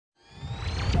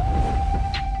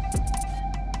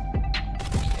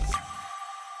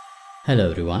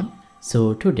Hello everyone.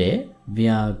 So today we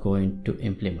are going to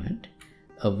implement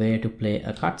a way to play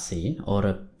a cutscene or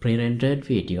a pre-rendered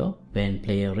video when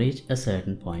player reach a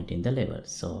certain point in the level.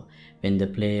 So when the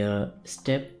player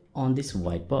step on this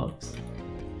white box,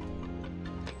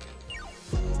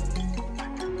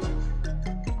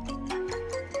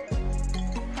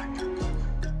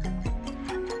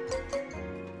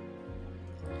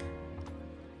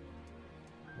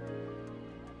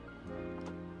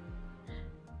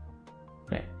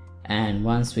 and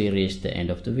once we reach the end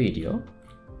of the video,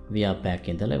 we are back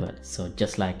in the level. So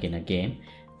just like in a game,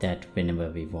 that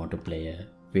whenever we want to play a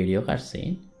video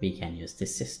cutscene, we can use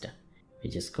this system. We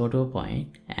just go to a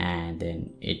point and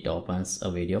then it opens a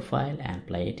video file and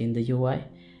play it in the UI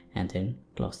and then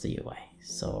close the UI.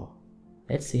 So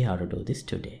let's see how to do this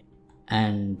today.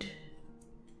 And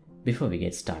before we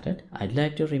get started, I'd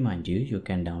like to remind you, you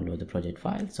can download the project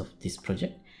files of this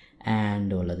project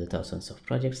and all other thousands of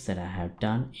projects that I have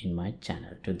done in my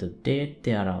channel. To the date,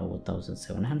 there are over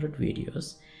 1700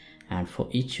 videos, and for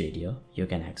each video you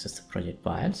can access the project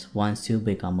files once you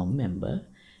become a member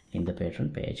in the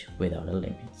Patreon page without a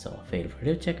limit. So feel free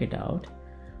to check it out.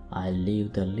 I'll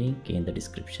leave the link in the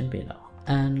description below.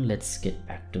 And let's get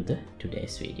back to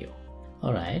today's video.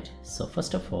 Alright, so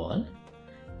first of all,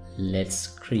 let's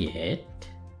create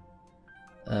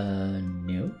a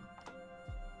new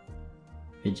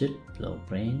widget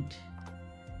blueprint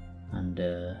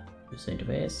under user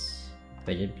interface,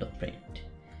 widget blueprint,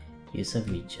 user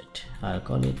widget. I'll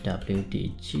call it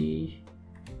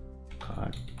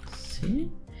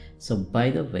𝐻𝐚𝐭𝐫𝐭. So by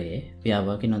the way, we are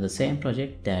working on the same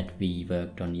project that we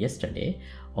worked on yesterday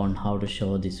on how to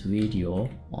show this video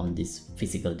on this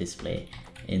physical display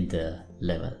in the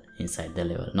level, inside the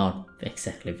level, not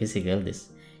exactly physical, this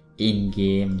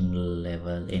in-game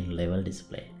level, in-level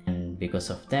display. And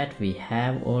because of that, we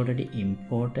have already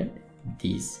imported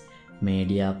this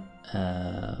media,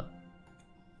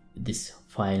 this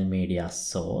file media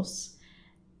source,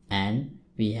 and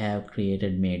we have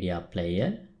created media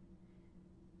player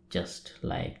just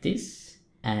like this.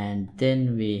 And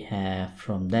then we have,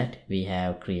 from that we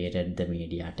have created the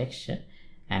media texture,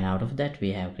 and out of that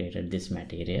we have created this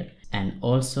material. And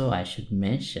also I should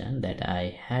mention that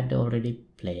I had already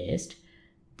placed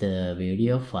the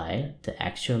video file, the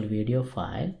actual video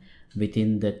file,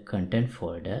 within the content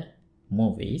folder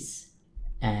movies,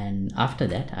 and after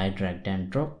that I dragged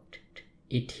and dropped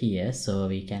it here so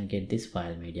we can get this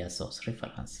file media source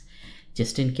reference.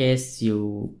 Just in case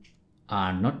you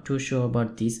are not too sure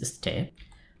about this step,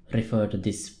 refer to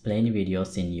this plain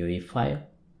videos in UE5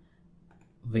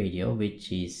 video,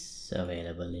 which is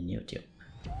available in YouTube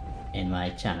in my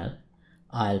channel.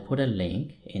 I'll put a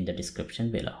link in the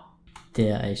description below.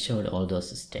 There I showed all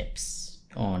those steps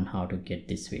on how to get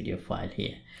this video file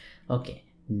here. Okay,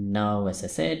 now as I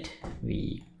said,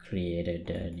 we created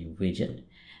a new widget,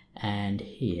 and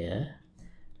here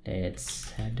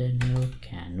let's add a new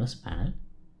canvas panel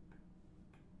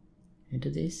into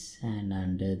this, and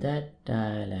under that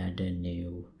I'll add a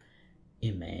new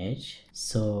image.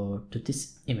 So to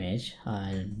this image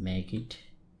I'll make it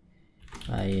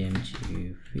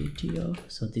img video.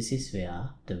 So this is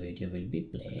where the video will be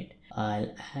played.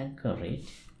 I'll anchor it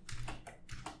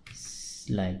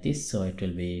like this so it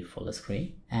will be full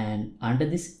screen, and under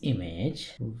this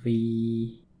image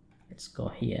let's go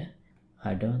here.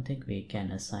 I don't think we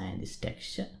can assign this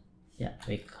texture. Yeah,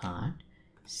 we can't.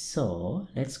 So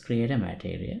let's create a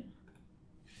material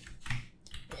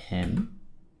M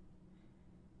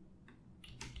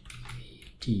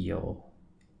video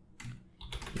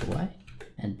UI,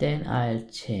 and then I'll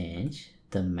change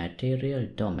the material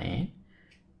domain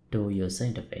to user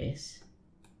interface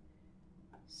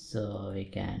so we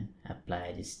can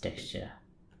apply this texture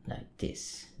like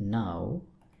this. Now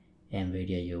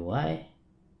MVideo UI,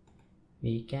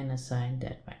 we can assign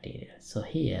that material. So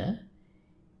here,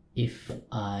 if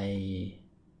I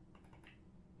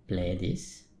play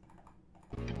this,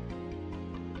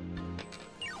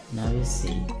 now you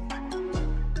see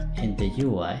in the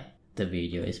UI the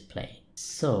video is playing.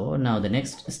 So now the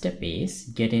next step is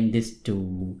getting this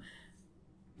to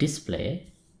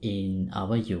display in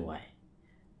our UI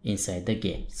inside the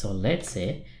game. So let's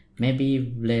say,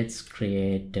 maybe let's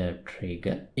create a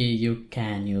trigger. You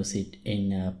can use it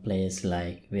in a place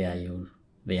like where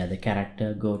the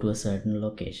character go to a certain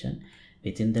location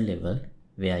within the level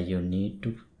where you need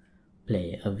to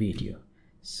play a video.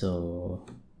 So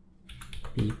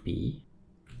pp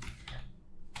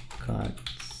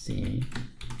cutscene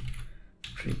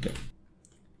trigger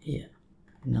here.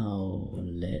 Now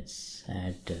let's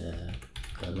add a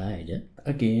collider.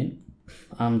 Again,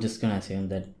 I'm just gonna assume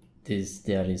that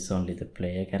there is only the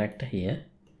player character here,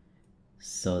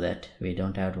 so that we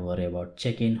don't have to worry about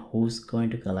checking who's going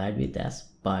to collide with us.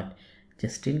 But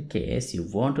just in case you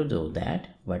want to do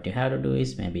that, what you have to do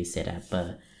is maybe set up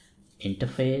a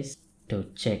interface to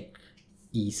check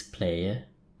each player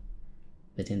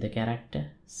within the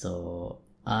character. So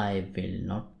I will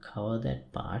not cover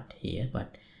that part here,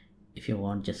 but if you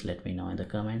want, just let me know in the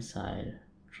comments. I'll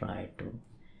try to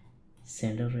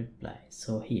send a reply.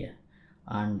 So here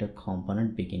under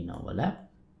component begin overlap,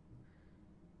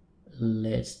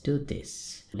 let's do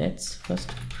this. Let's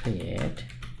first create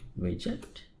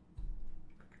widget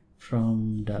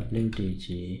from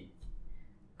 �WDG_𝐒𝐚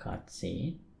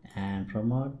and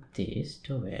promote this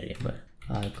to variable.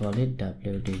 I'll call it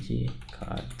 �WDG_𝐒𝐚,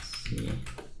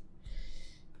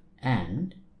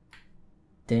 and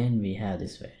then we have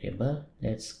this variable.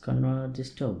 Let's convert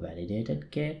this to a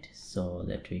validated get so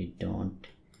that we don't,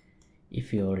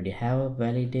 if you already have a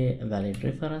valid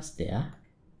reference there,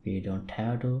 we don't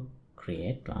have to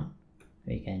create one.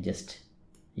 We can just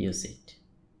use it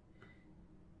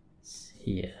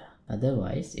here.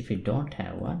 Otherwise, if you don't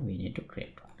have one, we need to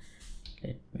create one.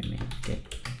 Let me make it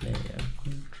player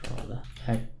controller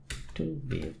add to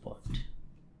viewport.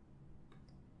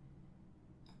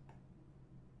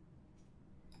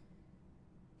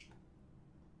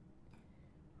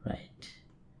 Right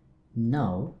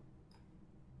now,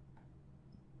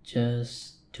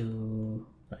 just to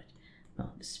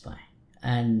this is fine.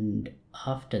 And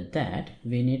after that,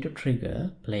 we need to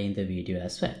trigger playing the video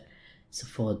as well. So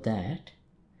for that,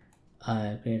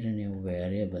 I create a new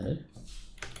variable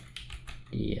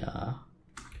dr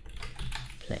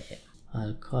player.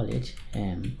 I'll call it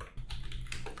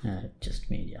just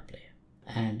media player,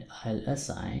 and I'll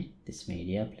assign this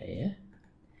media player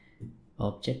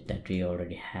object that we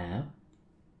already have.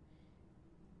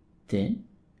 Then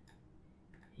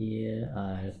here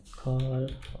I'll call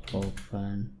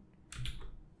open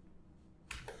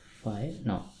file,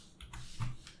 no,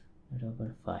 not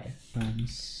open file, open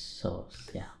source,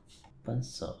 open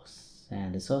source,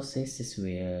 and the source is this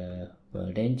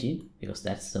world engine, because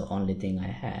that's the only thing I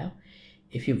have.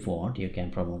 If you want, you can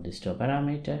promote this to a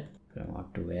parameter,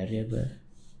 promote to variable,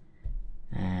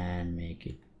 and make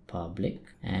it public.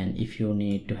 And if you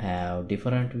need to have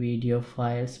different video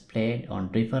files played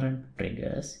on different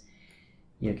triggers,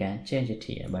 you can change it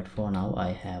here, but for now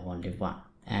I have only one.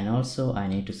 And also I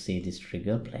need to see this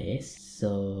trigger plays,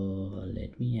 so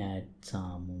let me add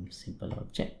some simple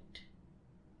object,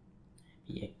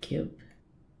 maybe a cube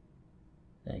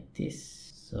like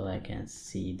this, so I can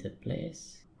see the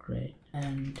place. Great,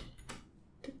 and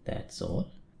that's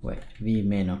all. Wait, we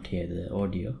may not hear the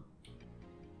audio.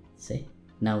 See,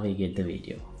 now we get the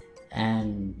video,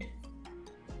 and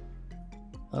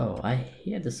oh, I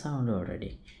hear the sound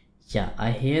already. Yeah,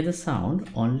 I hear the sound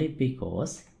only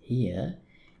because here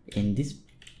in this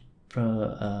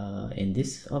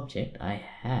object I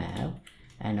have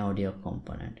an audio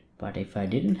component, but if I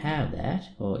didn't have that,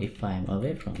 or if I'm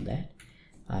away from that,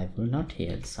 I will not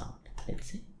hear the sound.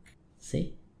 Let's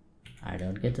see, I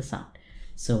don't get the sound.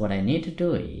 So what I need to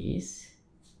do is,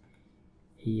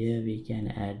 here we can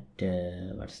add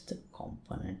what's the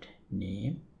component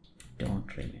name,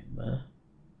 don't remember,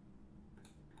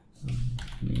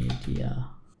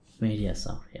 media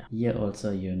sound. Here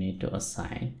also you need to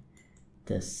assign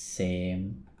the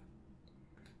same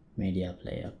media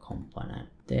player component.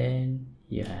 Then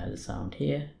you have the sound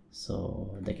here,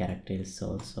 so the character is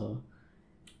also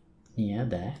near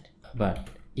that. But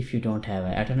if you don't have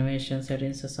attenuation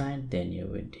settings assigned, then you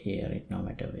would hear it no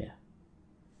matter where.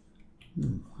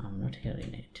 I'm not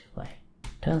hearing it. Why?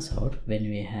 Turns out when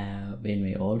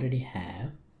we already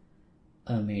have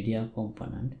a media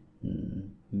component,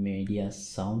 media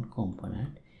sound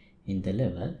component in the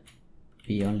level,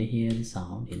 we only hear the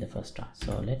sound in the first one.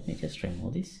 So let me just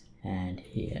remove this, and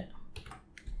here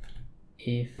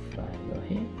if I go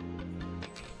here,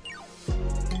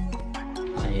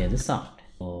 I hear the sound.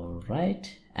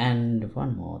 Alright, and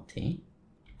one more thing,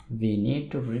 we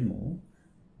need to remove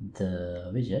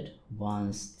the widget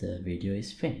once the video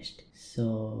is finished.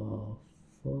 So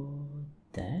for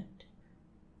that,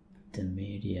 the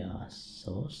media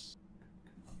source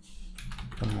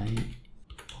by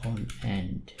on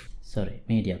end, sorry,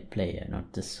 media player,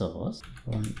 not the source,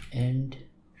 on end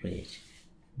reach,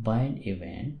 bind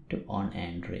event to on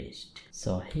end reached.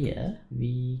 So here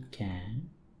we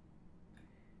can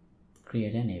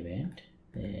create an event.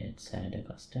 Let's add a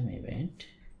custom event,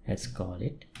 let's call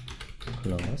it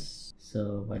close.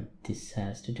 So what this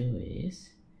has to do is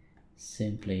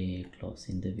simply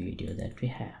closing the video that we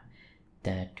have.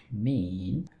 That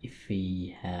means if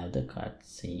we have the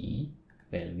cutscene,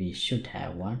 well, we should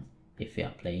have one. If we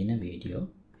are playing a video,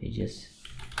 we just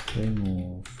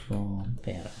remove from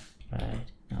parent. Right,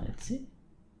 now let's see.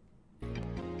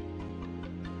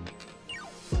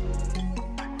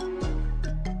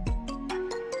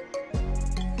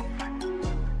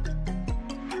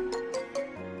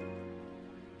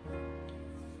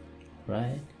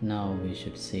 Right, now we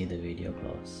should see the video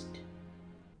closed.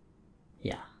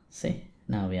 Yeah, see,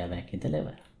 now we are back in the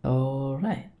level.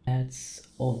 Alright, that's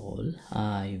all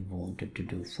I wanted to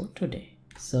do for today.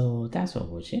 So thanks for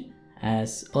watching.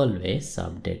 As always,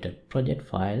 updated project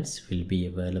files will be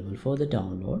available for the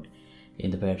download in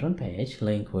the Patreon page.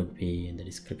 Link would be in the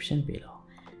description below.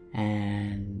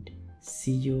 And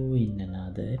see you in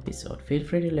another episode. Feel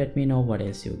free to let me know what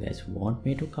else you guys want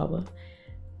me to cover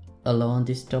along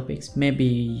these topics. Maybe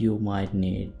you might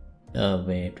need a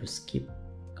way to skip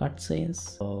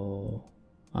cutscenes, or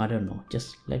I don't know,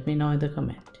 just let me know in the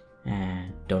comment.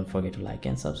 And don't forget to like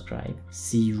and subscribe.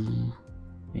 See you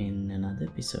in another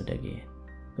episode again.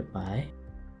 Goodbye.